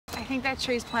think that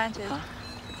tree's planted. Huh?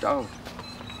 Oh,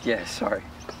 yeah, sorry.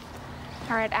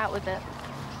 All right, out with it.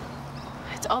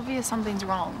 It's obvious something's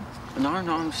wrong. No,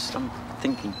 I'm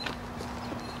thinking.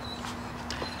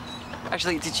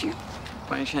 Actually, did you,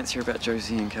 by any chance, hear about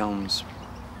Josie and Callum's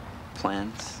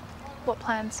plans? What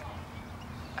plans?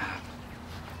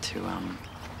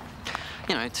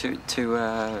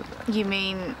 You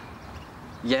mean?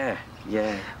 Yeah.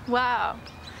 Wow.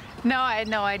 No, I had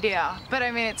no idea. But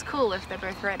I mean, it's cool if they're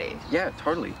both ready. Yeah,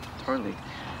 totally.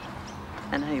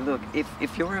 And hey, look,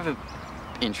 if you're ever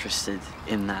interested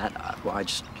in that,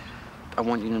 I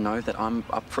want you to know that I'm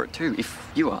up for it too,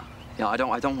 if you are. Yeah, I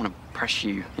don't want to press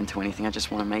you into anything. I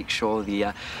just want to make sure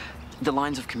the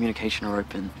lines of communication are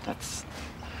open. That's...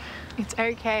 It's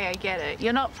okay, I get it.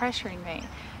 You're not pressuring me.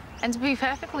 And to be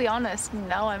perfectly honest,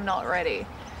 no, I'm not ready.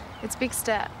 It's a big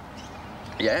step.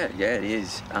 Yeah, it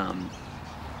is.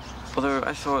 Although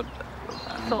I thought...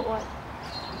 Thought what?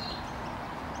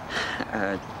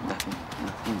 Nothing.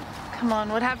 Come on,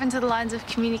 what happened to the lines of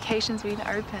communications we'd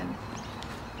open?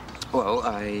 Well,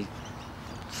 I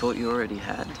thought you already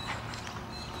had.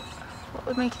 What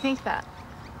would make you think that?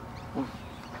 Well,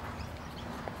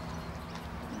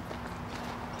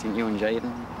 didn't you and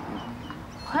Jaden?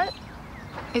 What?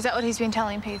 Is that what he's been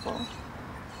telling people?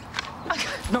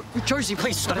 No, Josie,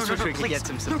 please. I just wish we could get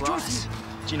some supplies.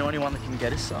 Do you know anyone that can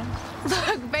get us some?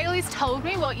 Look, Bailey's told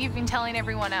me what you've been telling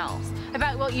everyone else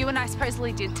about what you and I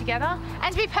supposedly did together.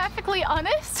 And to be perfectly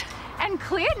honest and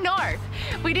clear, no.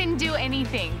 We didn't do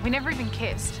anything. We never even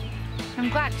kissed. I'm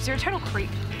glad, because you're a total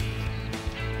creep.